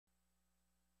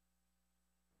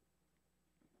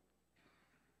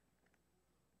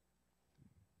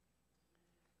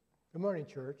Good morning,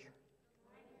 church.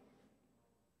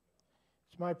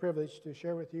 It's my privilege to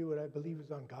share with you what I believe is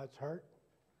on God's heart.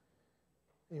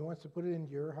 And He wants to put it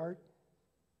into your heart.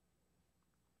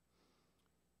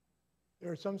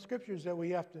 There are some scriptures that we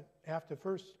have to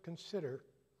first consider.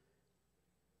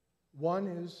 One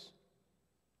is,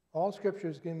 all scripture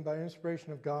is given by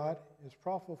inspiration of God, is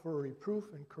profitable for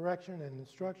reproof and correction and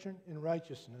instruction in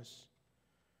righteousness.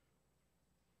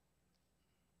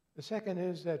 The second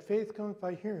is that faith comes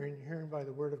by hearing, hearing by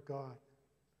the word of God.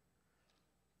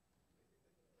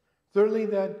 Thirdly,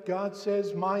 that God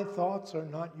says, my thoughts are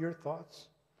not your thoughts,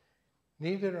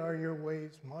 neither are your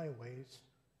ways my ways.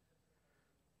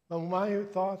 But my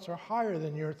thoughts are higher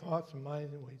than your thoughts, and my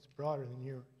ways broader than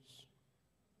yours.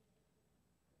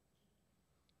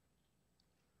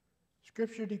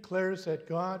 Scripture declares that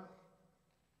God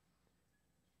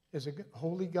is a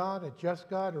holy God, a just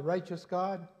God, a righteous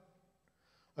God,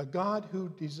 a God who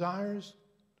desires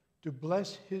to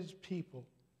bless His people,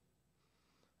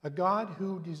 a God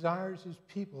who desires His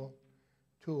people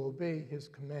to obey His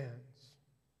commands.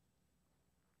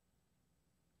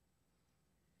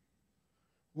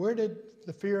 Where did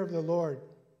the fear of the Lord,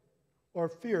 or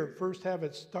fear, first have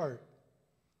its start?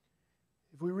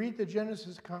 If we read the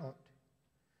Genesis account,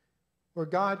 where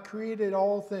God created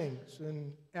all things,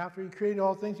 and after He created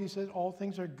all things, He said all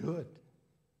things are good.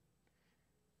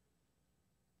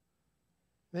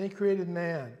 Then He created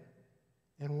man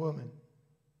and woman,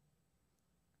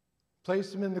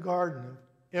 placed them in the garden.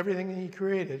 Everything that He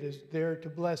created is there to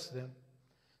bless them.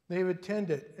 They would tend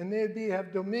it, and they would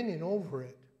have dominion over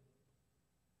it.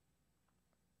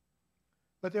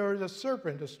 But there was a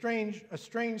serpent, a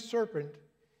strange serpent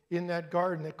in that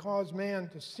garden that caused man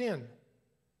to sin.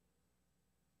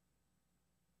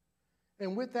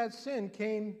 And with that sin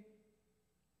came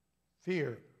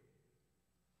fear.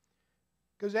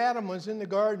 Because Adam was in the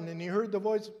garden and he heard the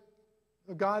voice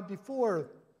of God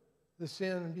before the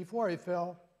sin, before he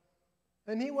fell.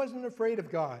 And he wasn't afraid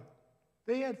of God.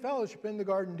 They had fellowship in the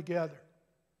garden together.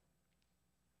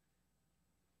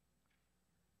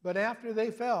 But after they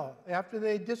fell, after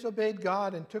they disobeyed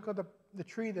God and took of the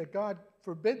tree that God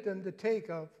forbid them to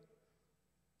take of,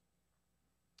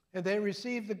 and they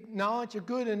received the knowledge of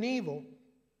good and evil,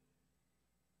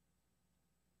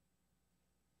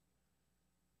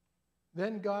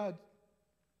 then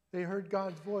they heard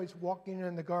God's voice walking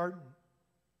in the garden.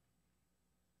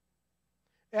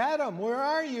 Adam, where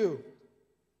are you?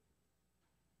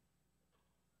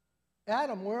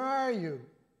 Adam, where are you?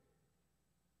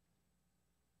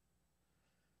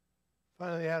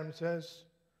 Finally, Adam says,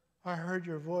 I heard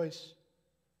your voice,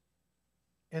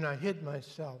 and I hid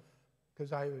myself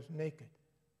because I was naked.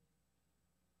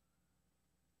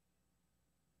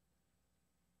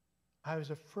 I was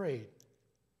afraid.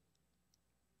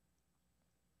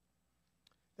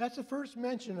 That's the first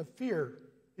mention of fear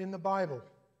in the Bible.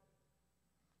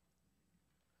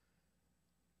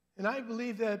 And I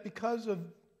believe that because of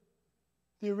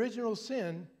the original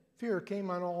sin, fear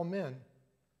came on all men.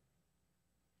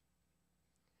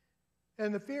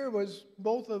 And the fear was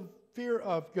both of fear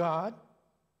of God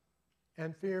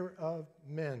and fear of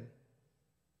men.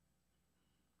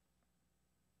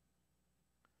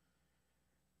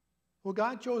 Well,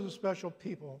 God chose a special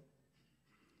people,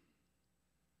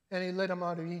 and He led them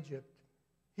out of Egypt.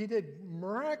 He did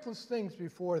miraculous things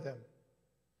before them.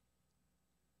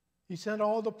 He sent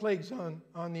all the plagues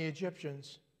on the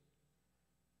Egyptians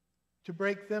to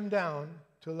break them down,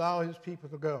 to allow His people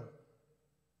to go.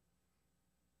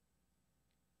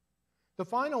 The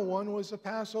final one was the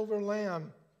Passover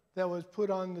lamb that was put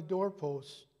on the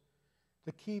doorposts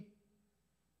to keep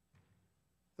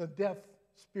the deaf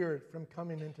spirit from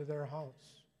coming into their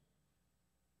house.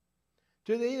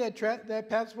 Today, that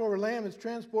Passover lamb is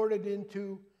transported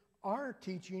into our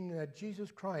teaching that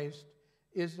Jesus Christ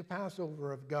is the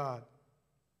Passover of God.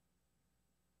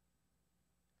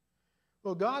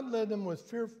 Well, God led them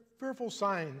with fearful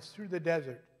signs through the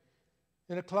desert,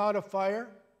 in a cloud of fire,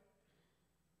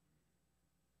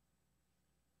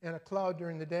 and a cloud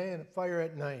during the day, and a fire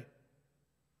at night.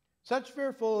 Such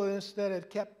fearfulness that it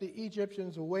kept the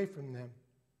Egyptians away from them.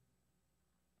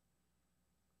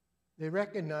 They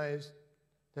recognized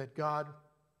that God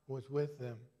was with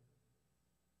them.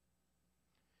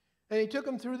 And He took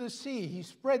them through the sea. He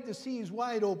spread the seas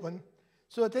wide open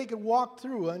so that they could walk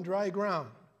through on dry ground.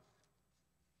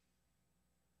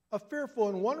 A fearful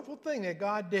and wonderful thing that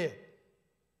God did.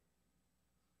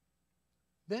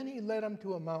 Then He led them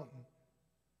to a mountain.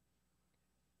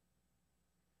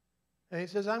 And He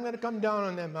says, I'm going to come down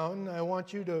on that mountain. I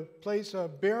want you to place a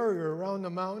barrier around the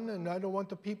mountain, and I don't want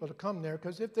the people to come there,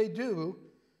 because if they do,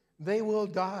 they will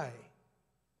die.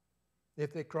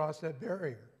 if they crossed that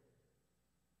barrier.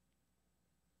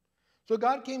 So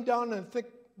God came down in a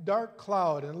thick, dark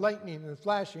cloud and lightning and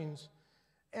flashings,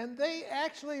 and they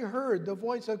actually heard the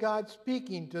voice of God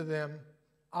speaking to them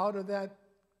out of that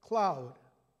cloud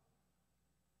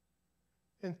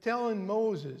and telling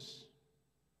Moses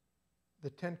the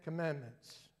 10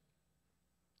 Commandments.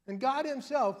 And God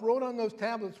himself wrote on those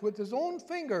tablets with his own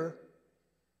finger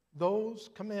those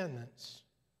commandments.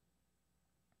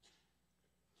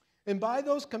 And by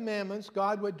those commandments,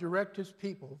 God would direct his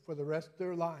people for the rest of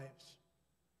their lives.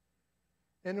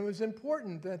 And it was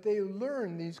important that they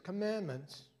learn these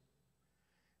commandments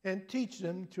and teach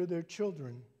them to their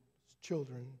children,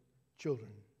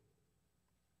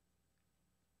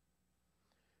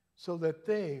 so that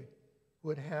they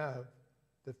would have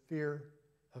the fear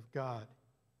of God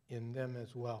in them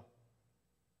as well.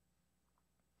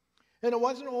 And it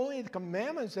wasn't only the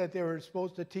commandments that they were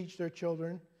supposed to teach their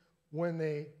children when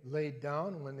they laid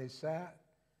down, when they sat,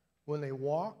 when they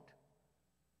walked.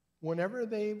 Whenever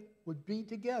they would be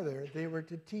together, they were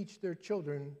to teach their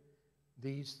children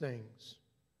these things.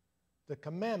 The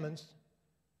commandments,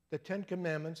 the 10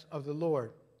 Commandments of the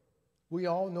Lord. We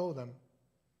all know them.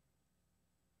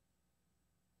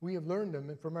 We have learned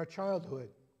them from our childhood.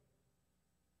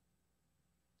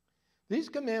 These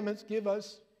commandments give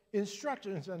us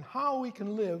instructions on how we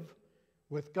can live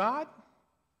with God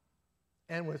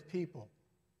and with people.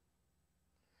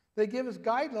 They give us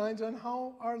guidelines on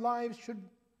how our lives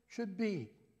should be.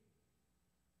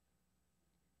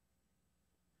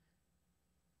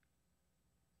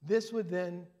 This would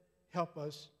then help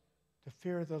us to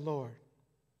fear the Lord.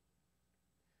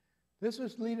 This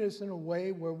would lead us in a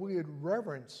way where we would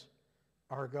reverence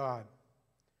our God.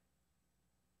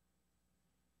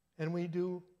 And we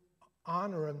do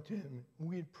honor him to him.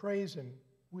 We'd praise him.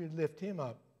 We'd lift him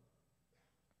up.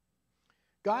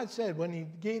 God said when he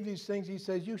gave these things, he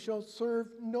says, "You shall serve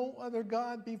no other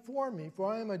God before me,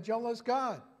 for I am a jealous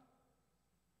God."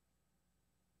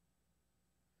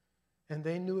 And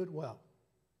they knew it well.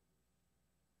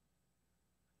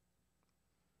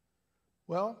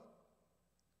 Well,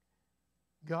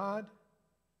 God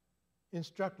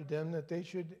instructed them that they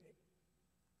should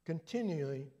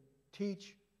continually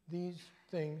teach these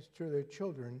things to their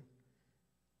children's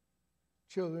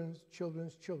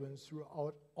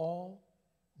throughout all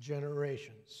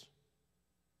generations.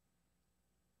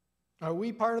 Are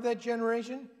we part of that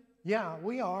generation? Yeah,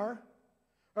 we are.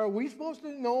 Are we supposed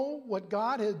to know what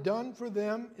God has done for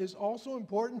them is also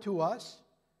important to us?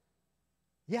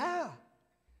 Yeah,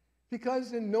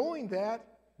 because in knowing that,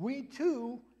 we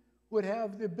too would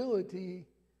have the ability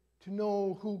to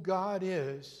know who God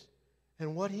is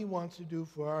and what he wants to do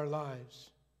for our lives.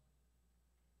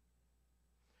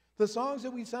 The songs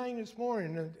that we sang this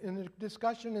morning in the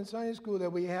discussion in Sunday school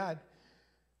that we had,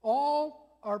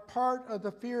 all are part of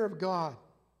the fear of God.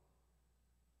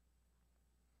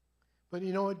 But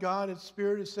you know what God's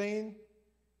Spirit is saying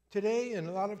today in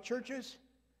a lot of churches?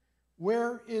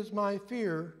 Where is my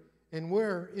fear and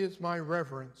where is my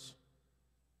reverence?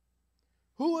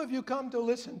 Who have you come to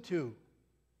listen to?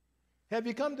 Have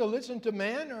you come to listen to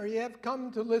man, or you have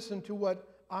come to listen to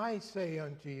what I say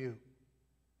unto you?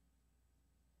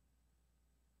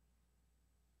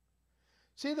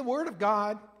 See, the Word of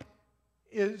God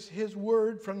is his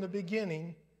word from the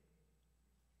beginning,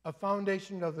 a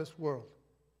foundation of this world.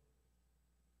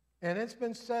 And it's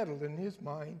been settled in his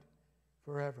mind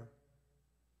forever.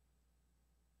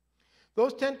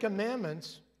 Those 10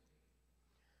 Commandments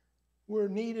were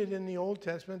needed in the Old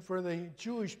Testament for the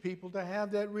Jewish people to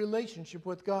have that relationship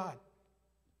with God.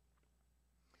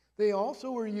 They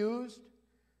also were used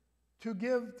to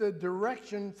give the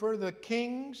direction for the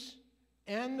kings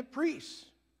and the priests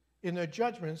in the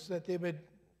judgments that they would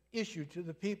issue to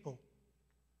the people.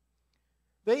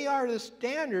 They are the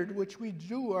standard which we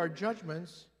do our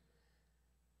judgments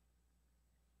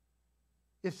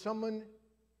if someone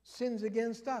sins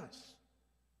against us.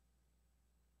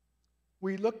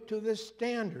 We look to this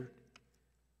standard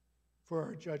for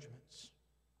our judgments.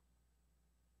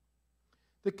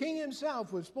 The king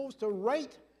himself was supposed to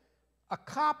write a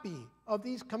copy of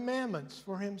these commandments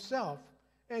for himself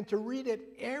and to read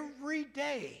it every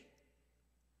day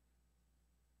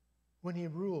when he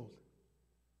ruled.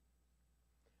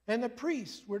 And the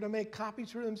priests were to make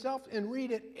copies for themselves and read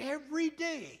it every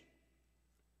day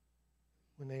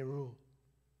when they ruled.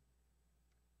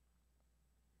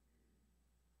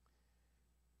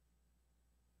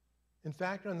 In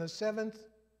fact, on the 7th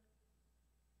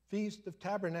Feast of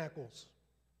Tabernacles,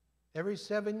 every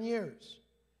 7 years,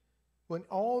 when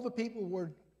all the people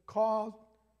were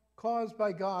caused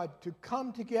by God to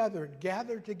come together and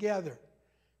gather together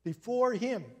before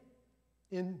him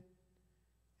and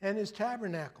his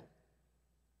tabernacle.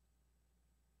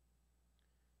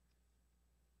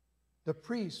 The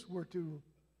priests were to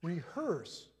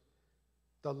rehearse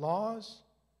the laws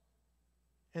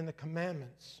and the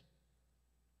commandments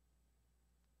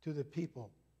to the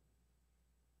people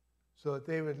so that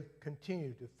they would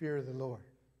continue to fear the Lord.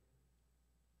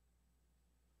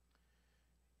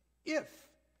 If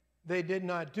they did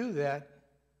not do that,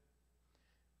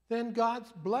 then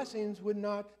God's blessings would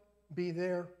not be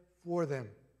there for them.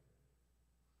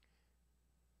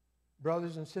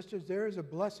 Brothers and sisters, there is a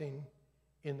blessing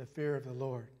in the fear of the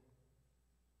Lord.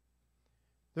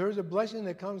 There is a blessing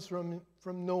that comes from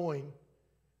knowing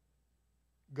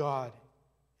God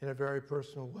in a very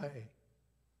personal way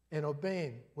and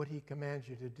obeying what He commands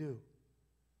you to do.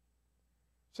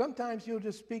 Sometimes He'll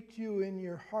just speak to you in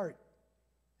your heart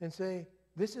and say,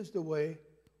 "This is the way,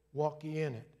 walk ye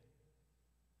in it."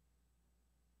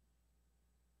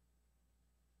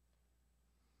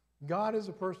 God is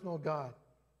a personal God.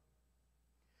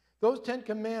 Those 10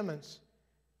 commandments,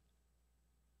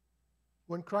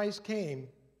 when Christ came,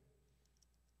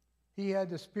 He had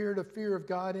the spirit of fear of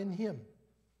God in Him.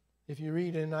 If you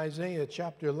read in Isaiah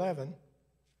chapter 11,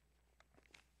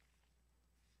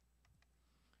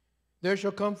 "There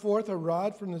shall come forth a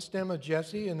rod from the stem of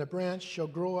Jesse, and a branch shall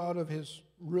grow out of his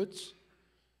roots.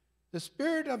 The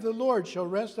Spirit of the Lord shall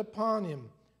rest upon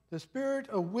him, the Spirit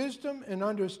of wisdom and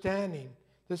understanding,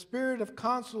 the Spirit of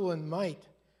counsel and might,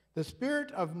 the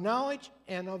Spirit of knowledge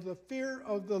and of the fear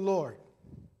of the Lord.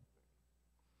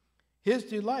 His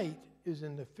delight is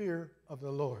in the fear of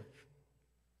the Lord."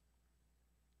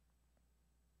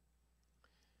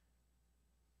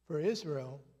 For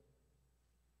Israel,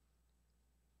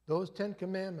 those 10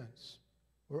 commandments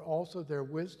were also their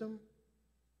wisdom,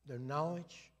 their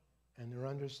knowledge, and their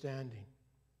understanding.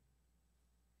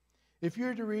 If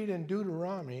you're to read in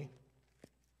Deuteronomy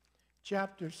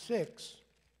chapter 6,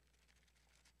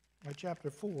 or chapter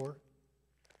 4,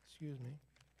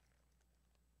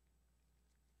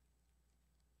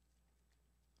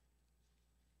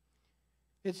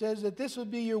 it says that this will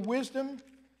be your wisdom,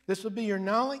 this will be your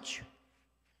knowledge,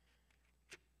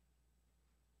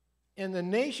 and the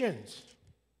nations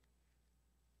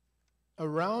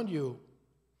around you.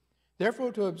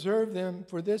 Therefore, to observe them,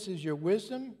 for this is your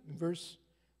wisdom. Verse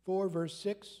 4, verse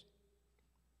 6.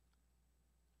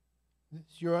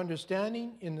 It's your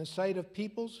understanding in the sight of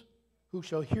peoples who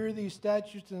shall hear these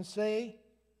statutes and say,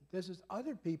 this is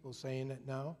other people saying it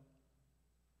now,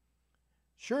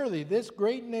 "Surely this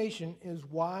great nation is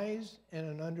wise and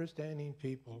an understanding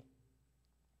people."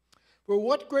 For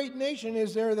what great nation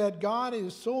is there that God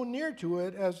is so near to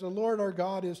it as the Lord our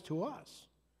God is to us?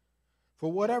 For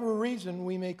whatever reason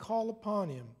we may call upon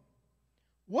Him.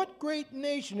 What great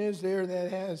nation is there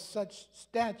that has such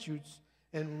statutes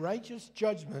and righteous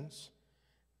judgments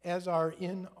as are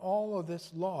in all of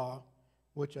this law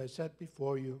which I set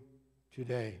before you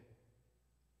today?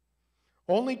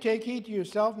 Only take heed to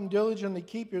yourself and diligently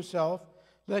keep yourself,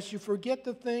 lest you forget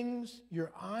the things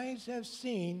your eyes have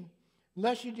seen,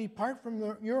 lest you depart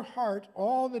from your heart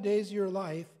all the days of your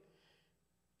life,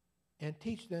 and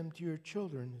teach them to your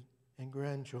children and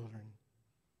grandchildren,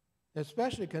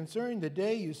 especially concerning the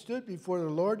day you stood before the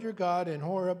Lord your God in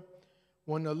Horeb,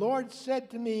 when the Lord said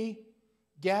to me,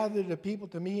 "Gather the people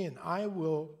to me, and I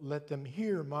will let them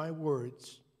hear my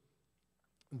words,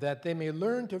 that they may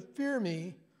learn to fear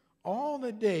me all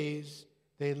the days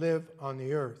they live on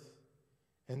the earth,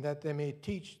 and that they may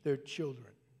teach their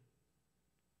children."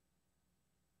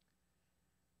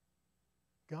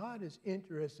 God is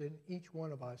interested in each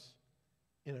one of us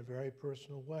in a very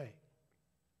personal way.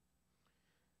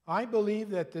 I believe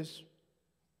that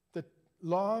the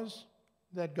laws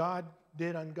that God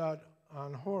did on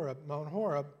Mount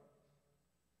Horeb,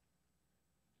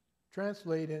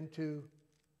 translate into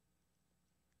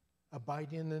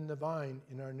abiding in the vine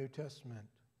in our New Testament.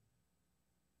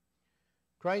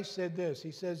 Christ said this.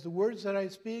 He says, "The words that I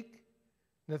speak,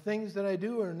 the things that I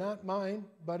do are not mine,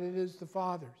 but it is the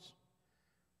Father's."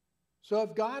 So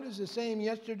if God is the same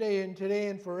yesterday and today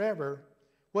and forever,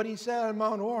 what He said on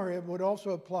Mount Horeb would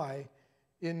also apply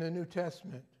in the New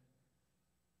Testament.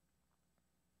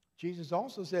 Jesus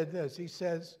also said this. He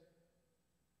says,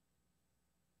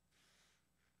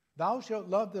 "Thou shalt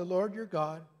love the Lord your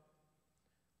God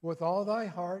with all thy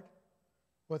heart,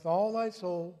 with all thy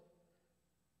soul,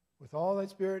 with all thy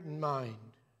spirit and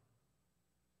mind,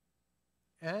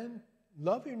 and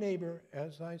love your neighbor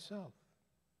as thyself.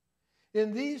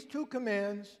 In these two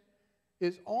commands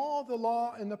is all the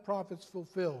law and the prophets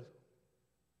fulfilled."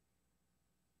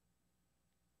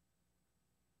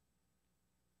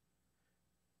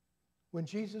 When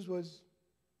Jesus was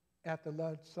at the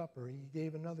Lord's Supper, he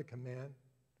gave another command.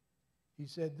 He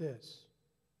said this,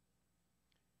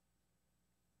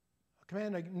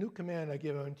 a new command I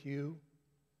give unto you,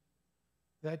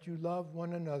 that you love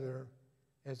one another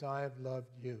as I have loved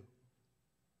you.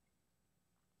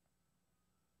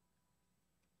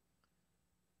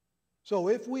 So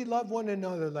if we love one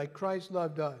another like Christ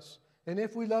loved us, and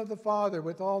if we love the Father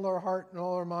with all our heart and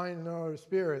all our mind and all our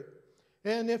spirit,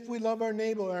 and if we love our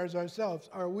neighbor as ourselves,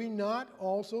 are we not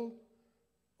also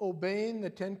obeying the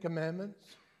Ten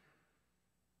Commandments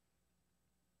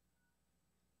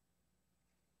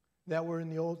that were in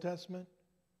the Old Testament?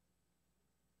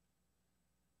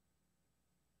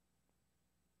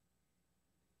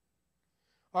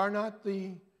 Are not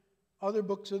the other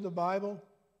books of the Bible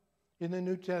in the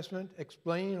New Testament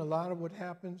explaining a lot of what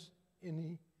happens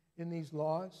in these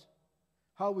laws?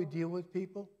 How we deal with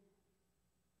people?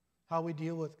 How we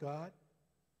deal with God?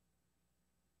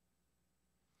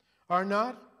 Are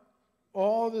not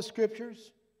all the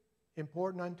scriptures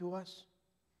important unto us?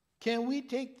 Can we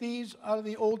take these out of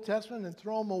the Old Testament and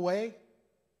throw them away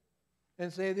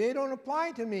and say, they don't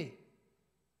apply to me?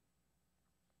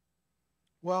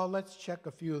 Well, let's check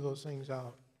a few of those things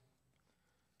out.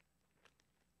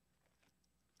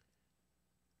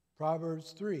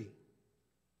 Proverbs 3,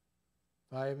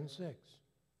 5 and 6.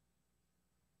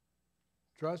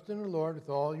 Trust in the Lord with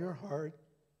all your heart.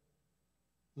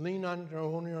 Lean on your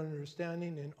own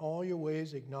understanding. In all your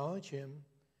ways acknowledge him,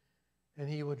 and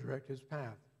he will direct his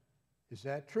path. Is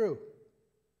that true?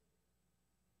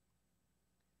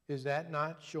 Is that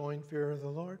not showing fear of the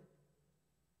Lord?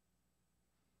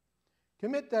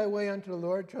 Commit thy way unto the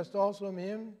Lord, trust also in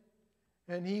him,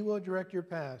 and he will direct your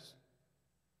paths.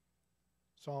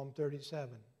 Psalm 37.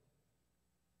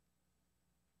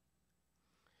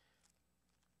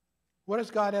 What does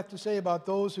God have to say about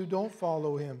those who don't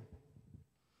follow him?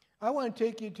 I want to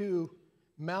take you to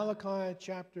Malachi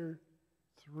chapter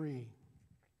 3.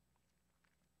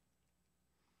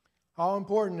 How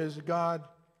important does God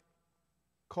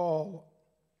call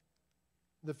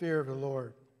the fear of the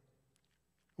Lord?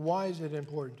 Why is it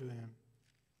important to him?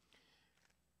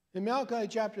 In Malachi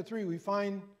chapter 3, we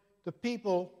find the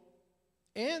people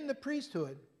and the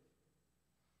priesthood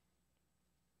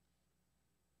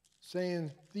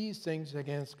saying these things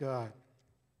against God.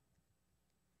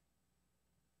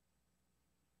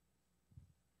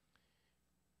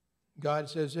 God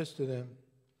says this to them,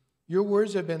 your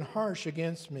words have been harsh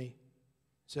against me,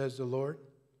 says the Lord.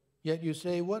 Yet you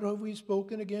say, what have we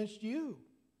spoken against you?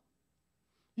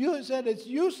 You have said it's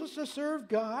useless to serve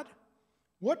God.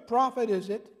 What profit is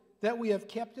it that we have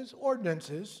kept his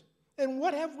ordinances? And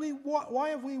why have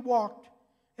we walked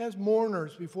as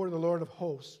mourners before the Lord of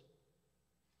hosts?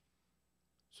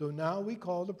 So now we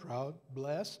call the proud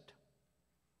blessed,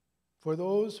 for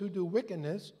those who do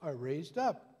wickedness are raised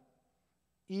up.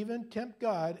 Even tempt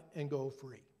God and go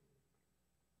free.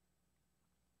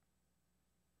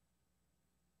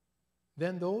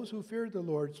 Then those who feared the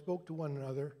Lord spoke to one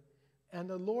another, and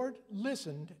the Lord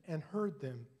listened and heard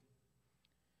them.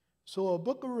 So a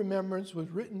book of remembrance was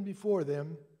written before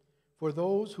them for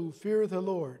those who fear the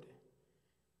Lord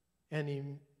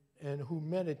and who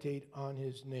meditate on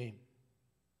his name.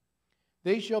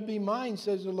 They shall be mine,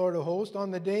 says the Lord of hosts, on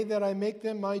the day that I make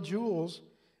them my jewels,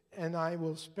 and I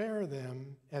will spare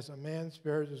them as a man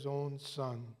spares his own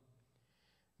son.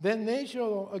 Then they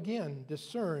shall again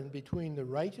discern between the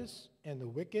righteous and the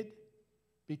wicked,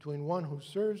 between one who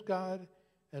serves God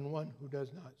and one who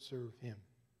does not serve him.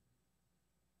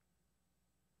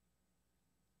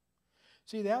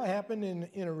 See, that happened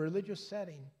in a religious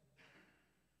setting.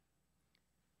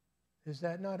 Is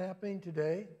that not happening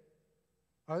today?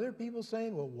 Are there people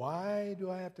saying, well, why do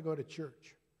I have to go to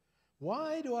church?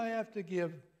 Why do I have to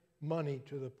give money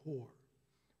to the poor?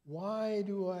 Why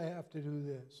do I have to do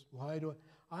this?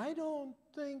 I don't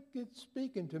think it's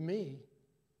speaking to me.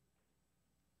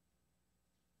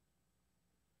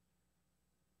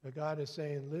 But God is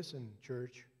saying, listen,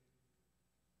 church.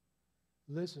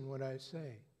 Listen what I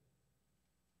say.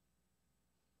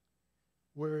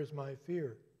 Where is my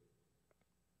fear?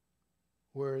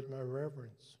 Where is my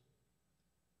reverence?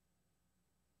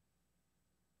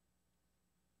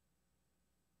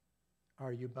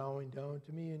 Are you bowing down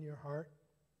to me in your heart?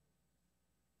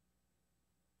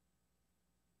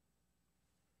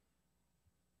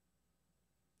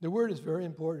 The word is very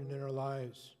important in our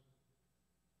lives.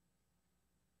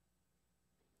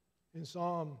 In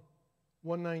Psalm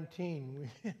 119,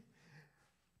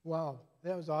 wow,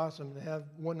 that was awesome to have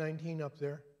 119 up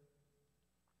there.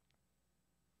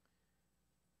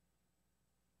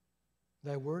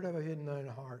 Thy word have I hidden in thine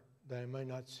heart, that I might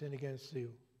not sin against thee.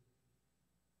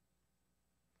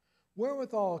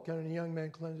 Wherewithal can a young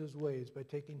man cleanse his ways? By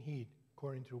taking heed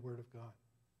according to the word of God.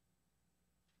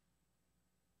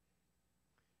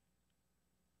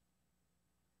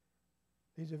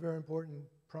 These are very important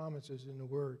promises in the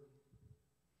word.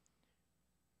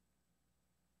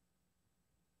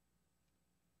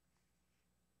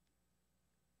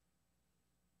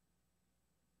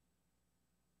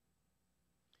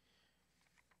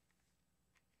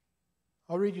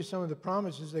 I'll read you some of the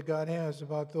promises that God has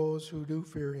about those who do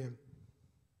fear him.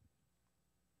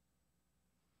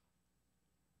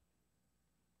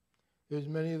 There's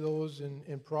many of those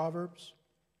in Proverbs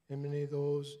and many of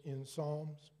those in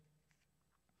Psalms.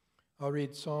 I'll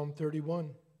read Psalm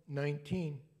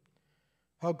 31:19.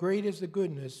 How great is the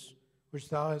goodness which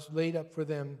thou hast laid up for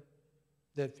them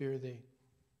that fear thee.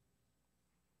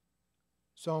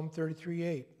 Psalm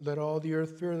 33:8. Let all the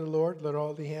earth fear the Lord. Let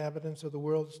all the inhabitants of the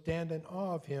world stand in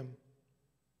awe of him.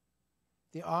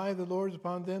 The eye of the Lord is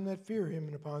upon them that fear him,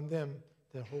 and upon them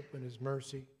that hope in his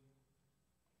mercy.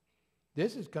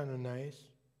 This is kind of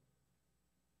nice.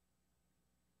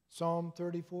 Psalm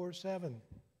 34:7.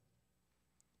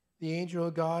 The angel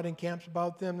of God encamps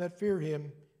about them that fear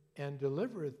him, and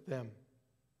delivereth them.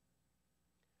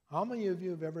 How many of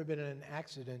you have ever been in an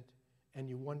accident and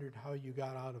you wondered how you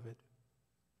got out of it?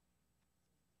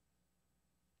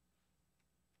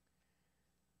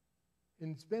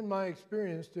 And it's been my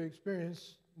experience to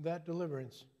experience that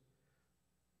deliverance.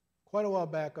 Quite a while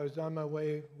back, I was on my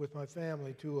way with my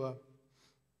family to a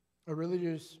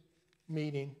religious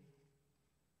meeting.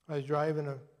 I was driving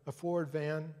a Ford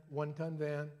van, 1-ton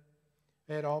van.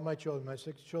 I had all my children, my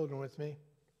 6 children with me.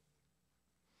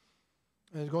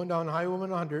 And I was going down Highway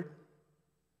 100.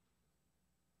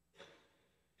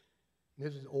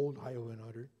 This is old Highway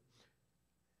 100.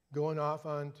 Going off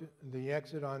onto the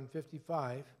exit on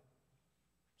 55.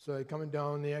 So coming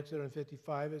down the exit on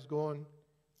 55 is going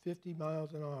 50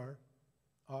 miles an hour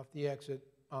off the exit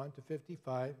onto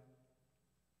 55.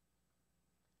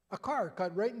 A car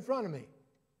cut right in front of me.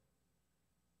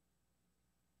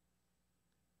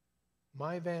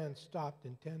 My van stopped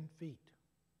in 10 feet.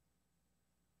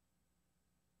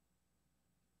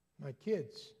 My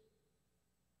kids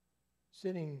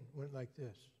sitting went like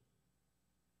this.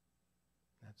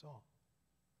 That's all.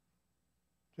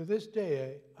 To this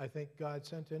day, I think God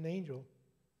sent an angel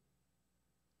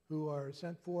who are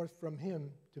sent forth from him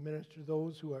to minister to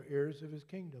those who are heirs of his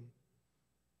kingdom.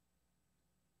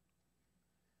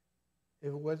 If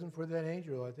it wasn't for that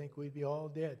angel, I think we'd be all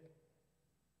dead.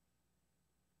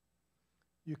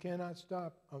 You cannot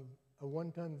stop a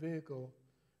 1-ton vehicle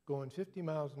going 50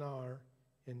 miles an hour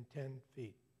in 10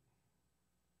 feet.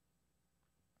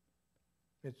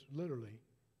 It's literally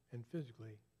and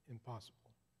physically impossible.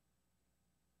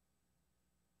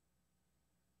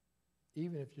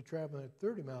 Even if you're traveling at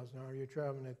 30 miles an hour, you're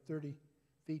traveling at 30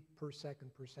 feet per second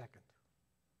per second.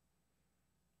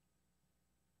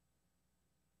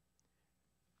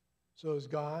 So is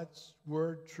God's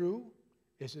word true?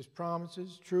 Is his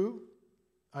promises true?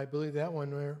 I believe that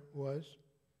one there was.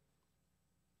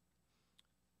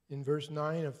 In verse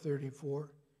 9 of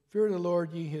 34, fear the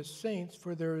Lord, ye his saints,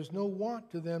 for there is no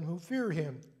want to them who fear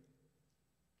him.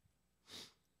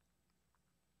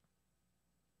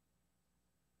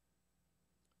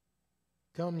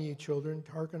 Come, ye children,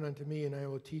 hearken unto me, and I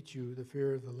will teach you the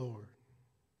fear of the Lord.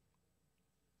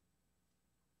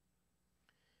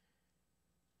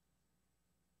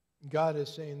 God is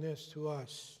saying this to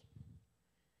us.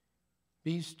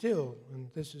 Be still,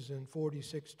 and this is in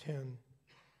 46:10.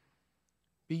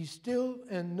 Be still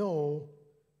and know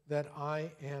that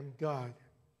I am God.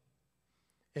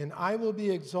 And I will be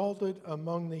exalted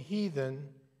among the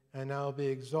heathen, and I'll be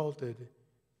exalted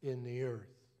in the earth.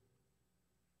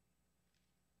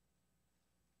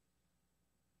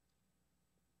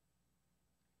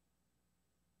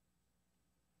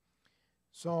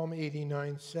 Psalm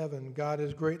 89:7. God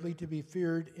is greatly to be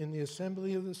feared in the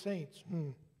assembly of the saints,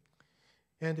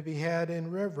 and to be had in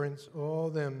reverence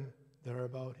all them that are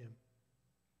about him.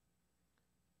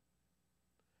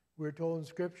 We're told in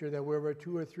Scripture that wherever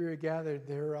 2 or 3 are gathered,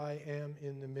 there I am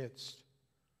in the midst.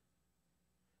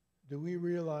 Do we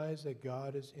realize that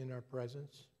God is in our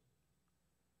presence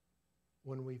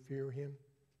when we fear him?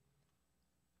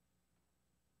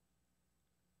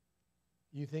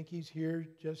 You think he's here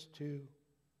just to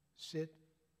sit?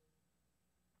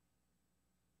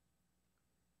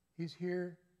 He's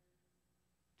here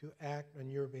to act on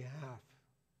your behalf.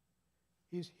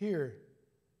 He's here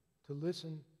to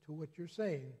listen to what you're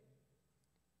saying.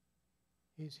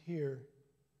 He's here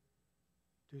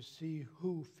to see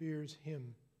who fears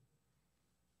him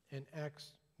and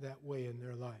acts that way in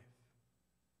their life.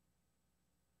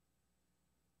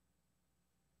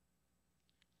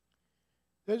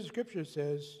 The scripture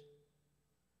says,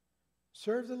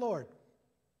 serve the Lord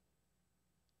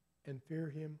and fear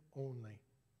him only.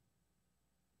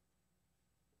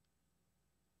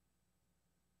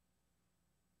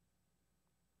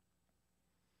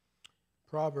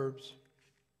 Proverbs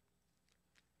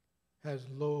has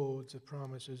loads of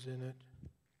promises in it.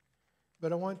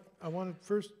 But I want to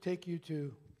first take you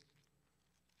to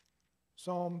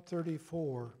Psalm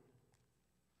 34.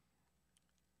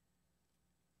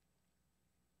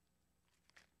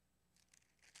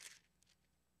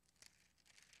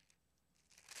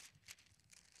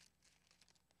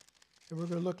 And we're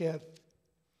going to look at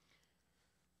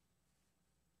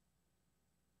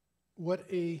what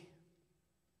a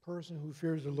person who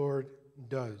fears the Lord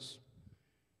does.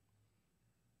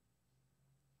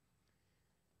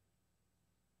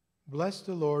 Bless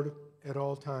the Lord at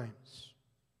all times.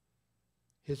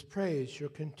 His praise shall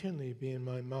continually be in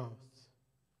my mouth.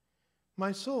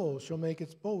 My soul shall make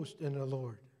its boast in the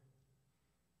Lord.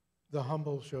 The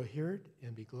humble shall hear it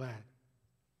and be glad.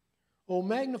 O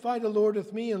magnify the Lord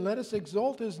with me, and let us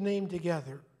exalt his name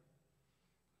together.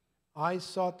 I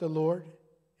sought the Lord,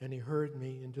 and he heard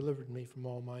me and delivered me from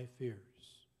all my fears.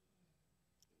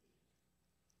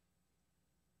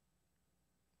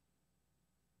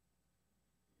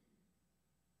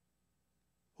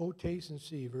 O taste and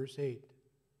see, verse 8.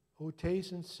 O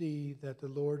taste and see that the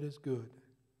Lord is good.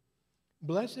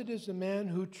 Blessed is the man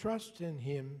who trusts in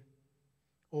him.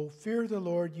 O fear the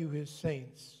Lord, you his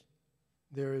saints.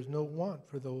 There is no want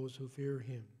for those who fear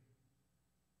him.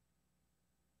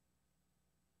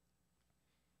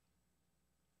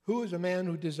 Who is a man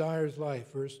who desires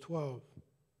life? Verse 12.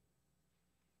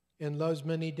 And loves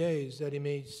many days that he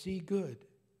may see good.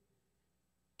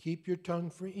 Keep your tongue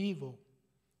from evil,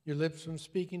 your lips from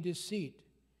speaking deceit.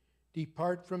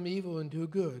 Depart from evil and do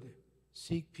good.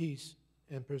 Seek peace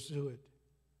and pursue it.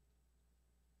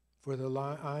 For the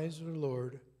eyes of the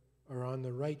Lord are on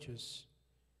the righteous,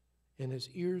 and his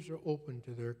ears are open to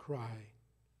their cry.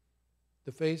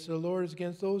 The face of the Lord is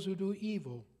against those who do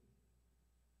evil,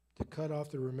 to cut off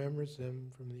the remembrance of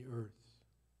them from the earth.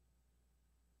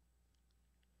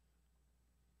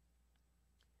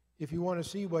 If you want to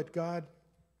see what God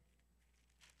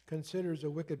considers a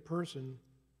wicked person,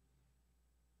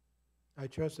 I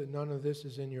trust that none of this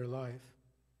is in your life.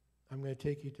 I'm going to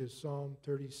take you to Psalm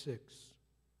 36.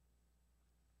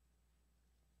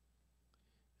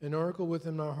 An oracle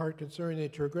within my heart concerning the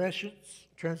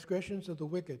transgressions of the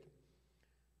wicked.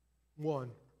 1.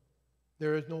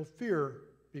 There is no fear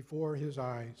before his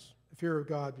eyes, the fear of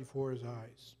God before his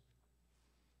eyes.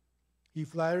 He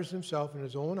flatters himself in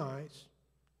his own eyes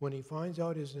when he finds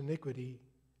out his iniquity,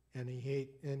 and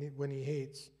when he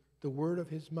hates. The word of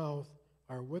his mouth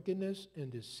are wickedness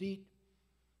and deceit.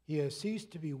 He has ceased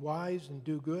to be wise and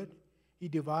do good. He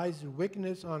devises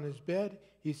wickedness on his bed.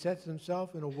 He sets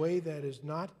himself in a way that is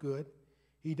not good.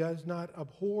 He does not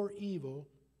abhor evil.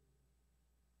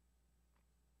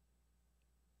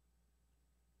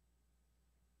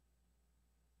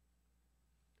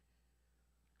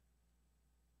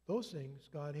 Those things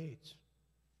God hates.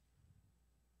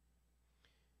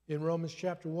 In Romans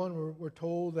chapter 1, we're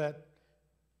told that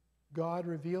God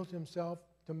reveals himself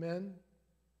to men.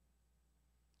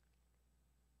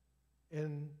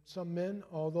 And some men,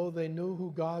 although they knew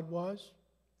who God was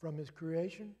from his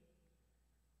creation,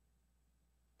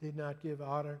 did not give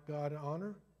God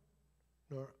honor,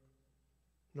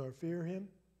 nor fear him.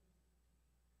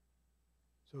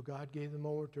 So God gave them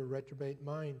over to a reprobate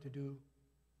mind to do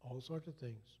all sorts of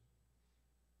things.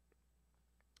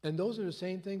 And those are the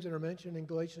same things that are mentioned in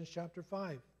Galatians chapter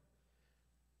 5.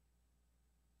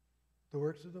 The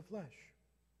works of the flesh.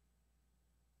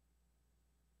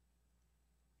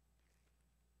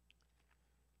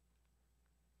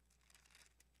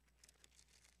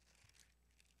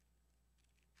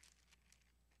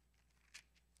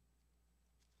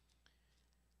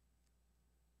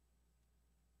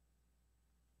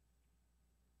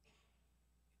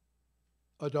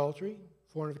 Adultery,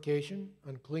 fornication,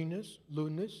 uncleanness,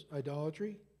 lewdness,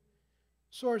 idolatry,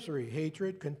 sorcery,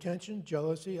 hatred, contention,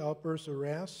 jealousy, outbursts of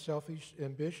wrath, selfish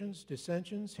ambitions,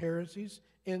 dissensions, heresies,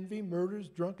 envy, murders,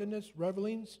 drunkenness,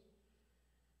 revelings,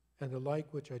 and the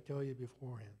like which I tell you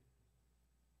beforehand.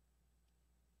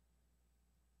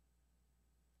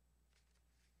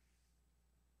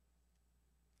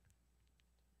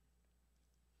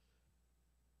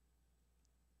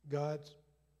 God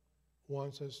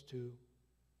wants us to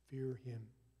fear him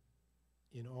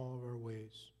in all of our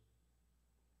ways,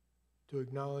 to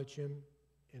acknowledge him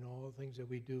in all the things that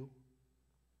we do,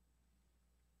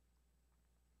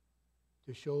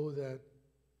 to show that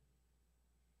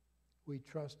we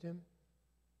trust him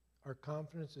Our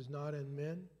confidence is not in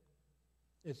men.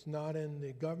 It's not in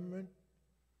the government.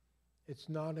 It's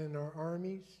not in our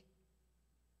armies.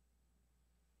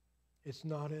 It's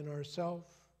not in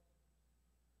ourselves.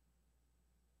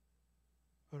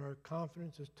 But our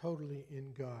confidence is totally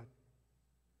in God,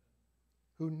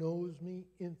 who knows me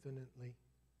infinitely.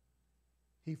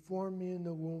 He formed me in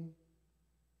the womb.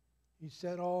 He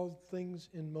set all things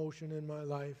in motion in my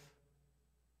life.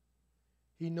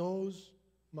 He knows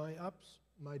my ups,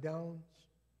 my downs.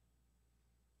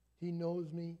 He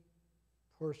knows me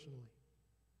personally.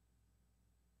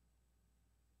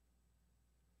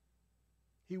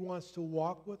 He wants to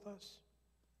walk with us.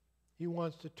 He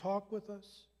wants to talk with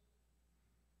us.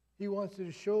 He wants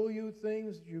to show you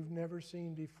things you've never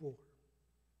seen before.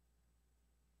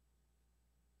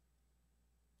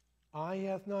 Eye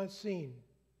hath not seen,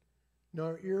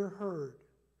 nor ear heard,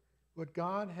 what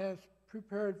God hath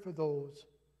prepared for those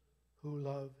who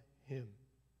love Him.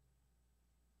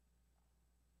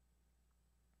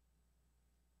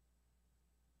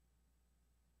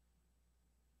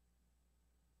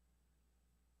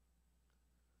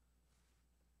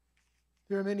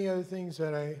 There are many other things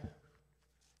that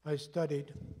I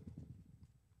studied.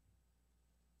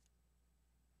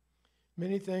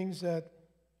 Many things that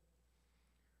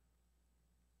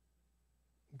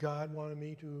God wanted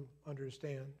me to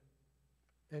understand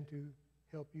and to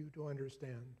help you to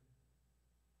understand.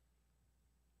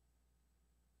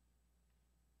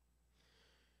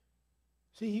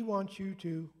 See, He wants you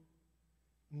to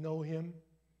know Him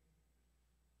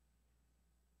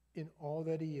in all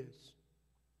that He is,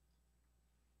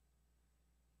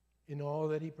 in all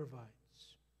that He provides.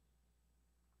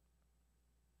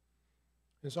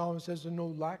 The psalmist says, "There's no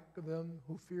lack of them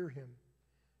who fear Him."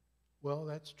 Well,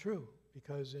 that's true,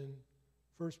 because in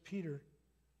 2 Peter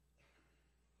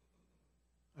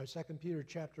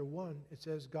chapter 1, it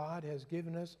says, "God has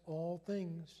given us all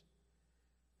things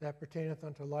that pertaineth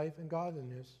unto life and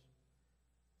godliness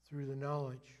through the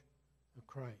knowledge of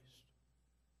Christ."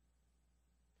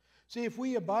 See, if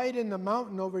we abide in the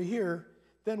mountain over here,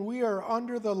 then we are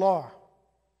under the law.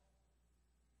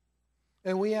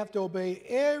 And we have to obey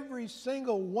every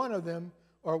single one of them,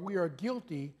 or we are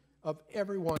guilty of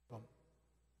every one of them.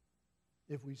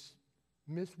 If we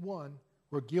miss one,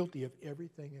 we're guilty of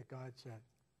everything that God said.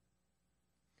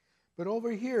 But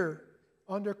over here,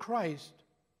 under Christ,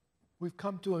 we've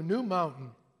come to a new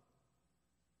mountain.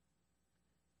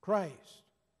 Christ.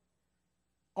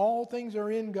 All things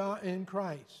are in God, in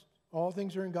Christ. All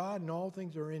things are in God, and all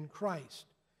things are in Christ.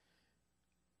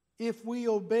 If we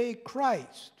obey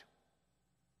Christ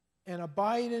and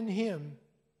abide in Him,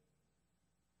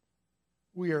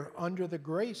 we are under the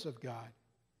grace of God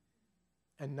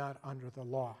and not under the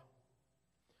law.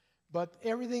 But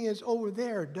everything is over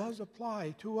there does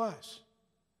apply to us.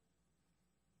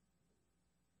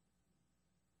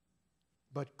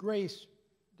 But grace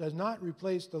does not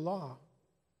replace the law.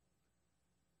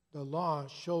 The law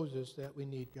shows us that we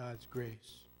need God's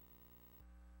grace.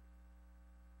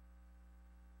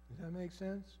 Does that make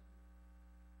sense?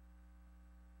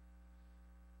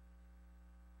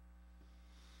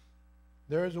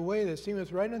 There is a way that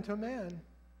seemeth right unto man,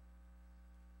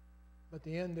 but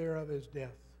the end thereof is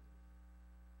death.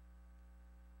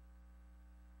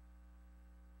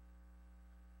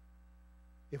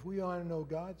 If we want to know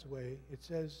God's way, it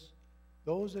says,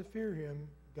 those that fear Him,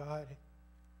 God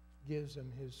gives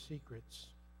them His secrets,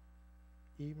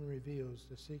 even reveals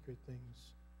the secret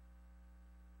things.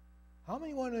 How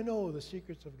many want to know the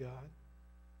secrets of God?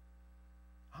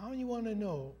 How many want to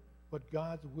know what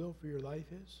God's will for your life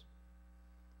is?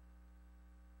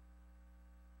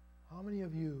 How many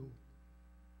of you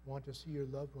want to see your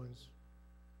loved ones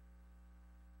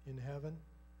in heaven?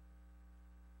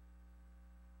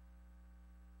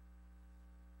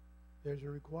 There's a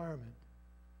requirement.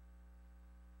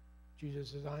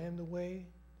 Jesus says, "I am the way,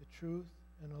 the truth,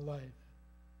 and the life.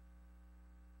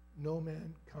 No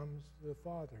man comes to the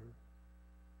Father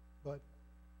but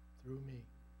through me."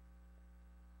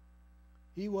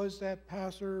 He was that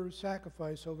Passover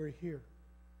sacrifice over here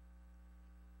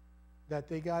that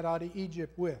they got out of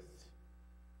Egypt with.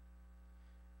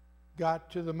 Got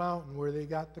to the mountain where they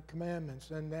got the commandments,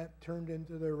 and that turned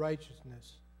into their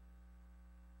righteousness.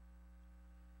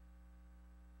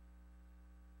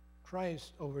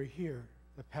 Christ over here,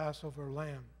 the Passover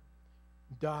lamb,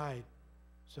 died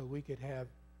so we could have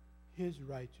His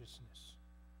righteousness,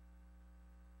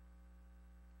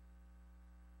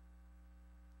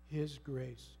 His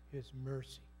grace, His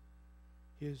mercy,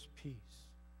 His peace.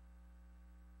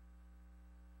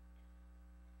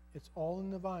 It's all in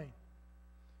the vine.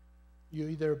 You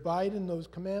either abide in those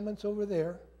commandments over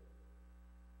there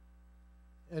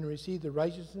and receive the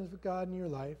righteousness of God in your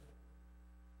life,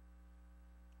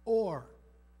 or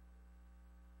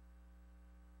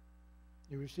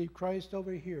you receive Christ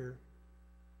over here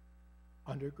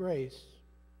under grace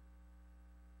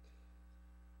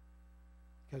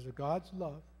because of God's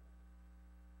love.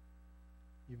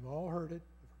 You've all heard it.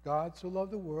 For God so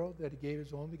loved the world that he gave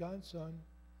his only begotten Son.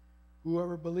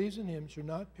 Whoever believes in him shall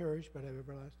not perish but have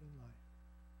everlasting life.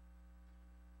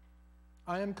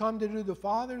 I am come to do the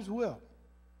Father's will.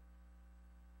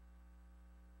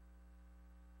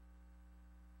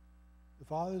 The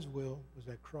Father's will was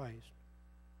that Christ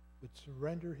would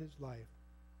surrender his life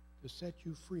to set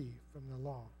you free from the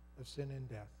law of sin and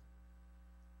death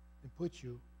and put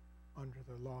you under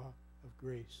the law of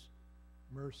grace,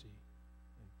 mercy,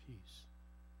 and peace.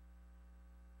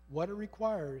 What it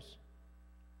requires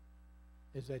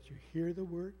is that you hear the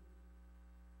word.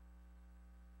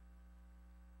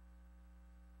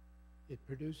 It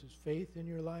produces faith in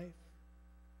your life.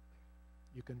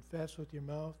 You confess with your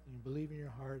mouth and you believe in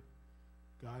your heart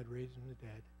God raised from the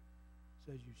dead,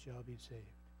 says you shall be saved.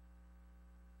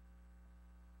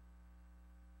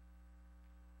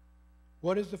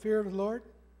 What is the fear of the Lord?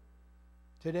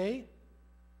 Today,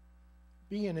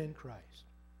 being in Christ,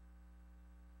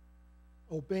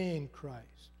 obeying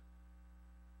Christ,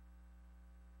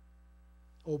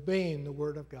 obeying the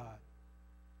Word of God.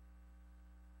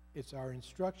 It's our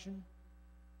instruction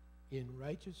in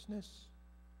righteousness.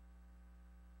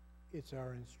 It's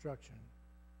our instruction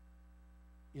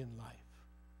in life.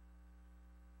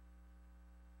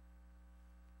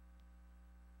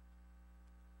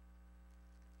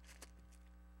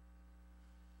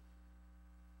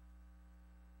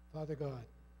 Father God,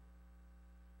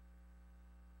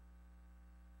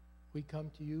 we come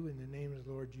to you in the name of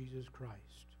the Lord Jesus Christ.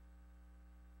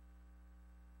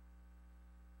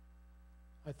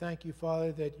 I thank you,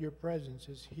 Father, that your presence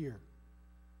is here.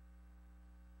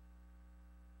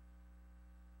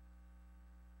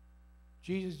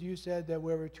 Jesus, you said that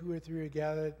wherever two or three are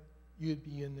gathered, you'd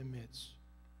be in the midst.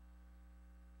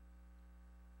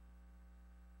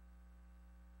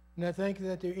 And I thank you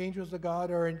that the angels of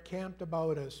God are encamped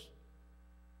about us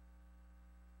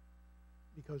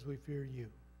because we fear you.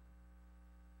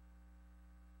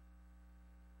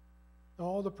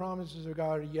 All the promises of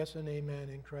God are yes and amen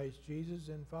in Christ Jesus.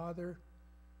 And Father,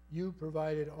 you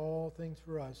provided all things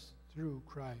for us through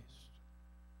Christ.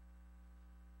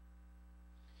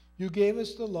 You gave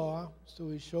us the law, so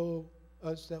you show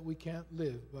us that we can't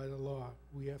live by the law.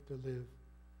 We have to live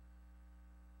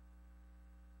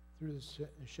through the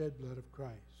shed blood of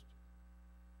Christ.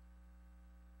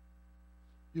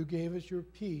 You gave us your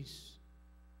peace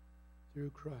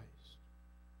through Christ.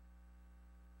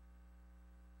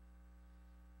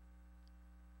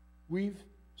 We've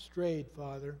strayed,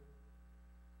 Father.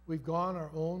 We've gone our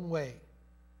own way.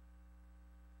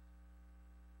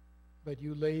 But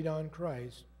you laid on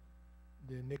Christ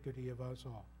the iniquity of us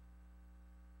all.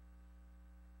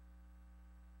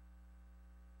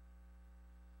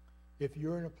 If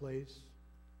you're in a place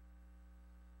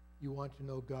you want to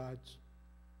know God's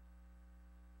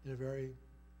in a very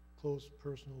close,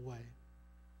 personal way,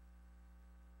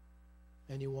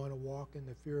 and you want to walk in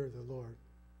the fear of the Lord,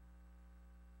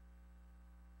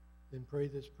 then pray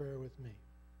this prayer with me.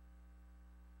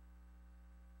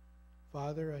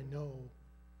 Father, I know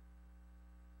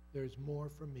there's more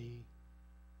for me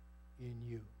in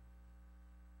you.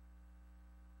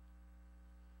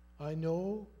 I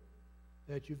know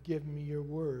that you've given me your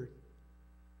word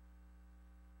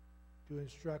to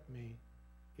instruct me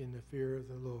in the fear of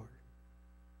the Lord.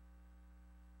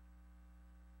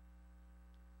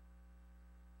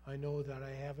 I know that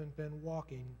I haven't been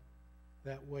walking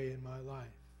that way in my life.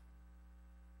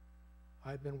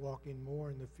 I've been walking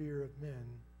more in the fear of men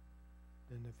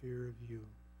than the fear of you.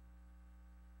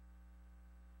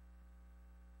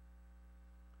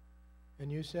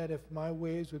 And you said if my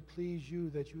ways would please you,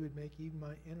 that you would make even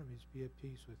my enemies be at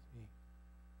peace with me.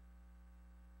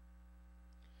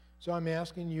 So I'm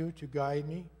asking you to guide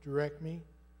me, direct me,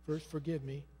 first forgive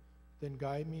me, then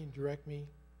guide me and direct me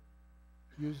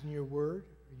using your word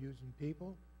or using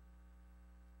people,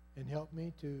 and help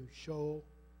me to show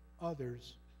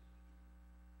others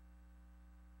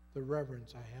the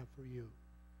reverence I have for you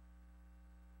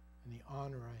and the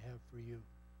honor I have for you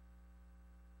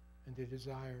and the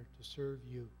desire to serve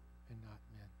you and not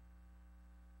men.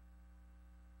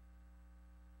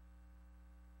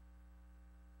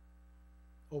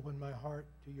 Open my heart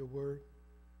to your word.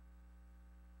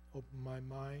 Open my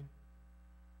mind,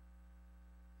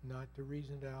 not to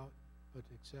reason it out, but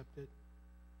to accept it.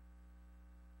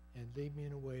 And lead me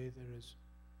in a way that is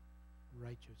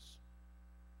righteous.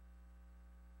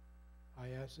 I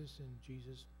ask this in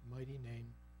Jesus' mighty name.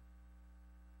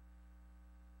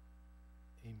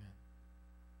 Amen.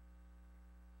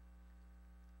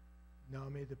 Now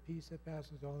may the peace that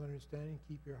passes all understanding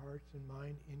keep your hearts and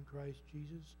mind in Christ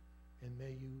Jesus, and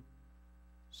may you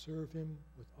serve him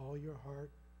with all your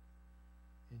heart.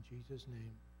 In Jesus'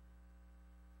 name,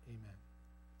 amen.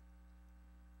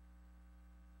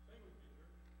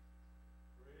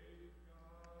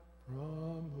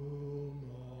 From whom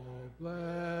all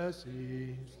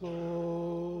blessings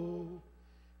flow,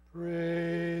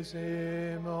 praise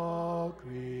him, all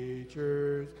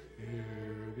creatures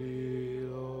here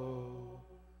below.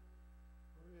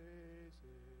 Praise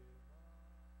him.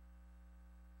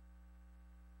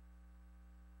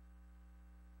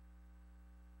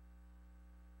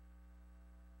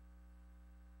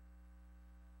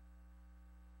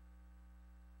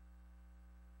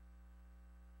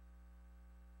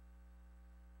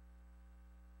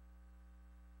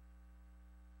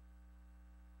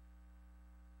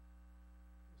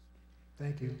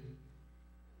 Thank you.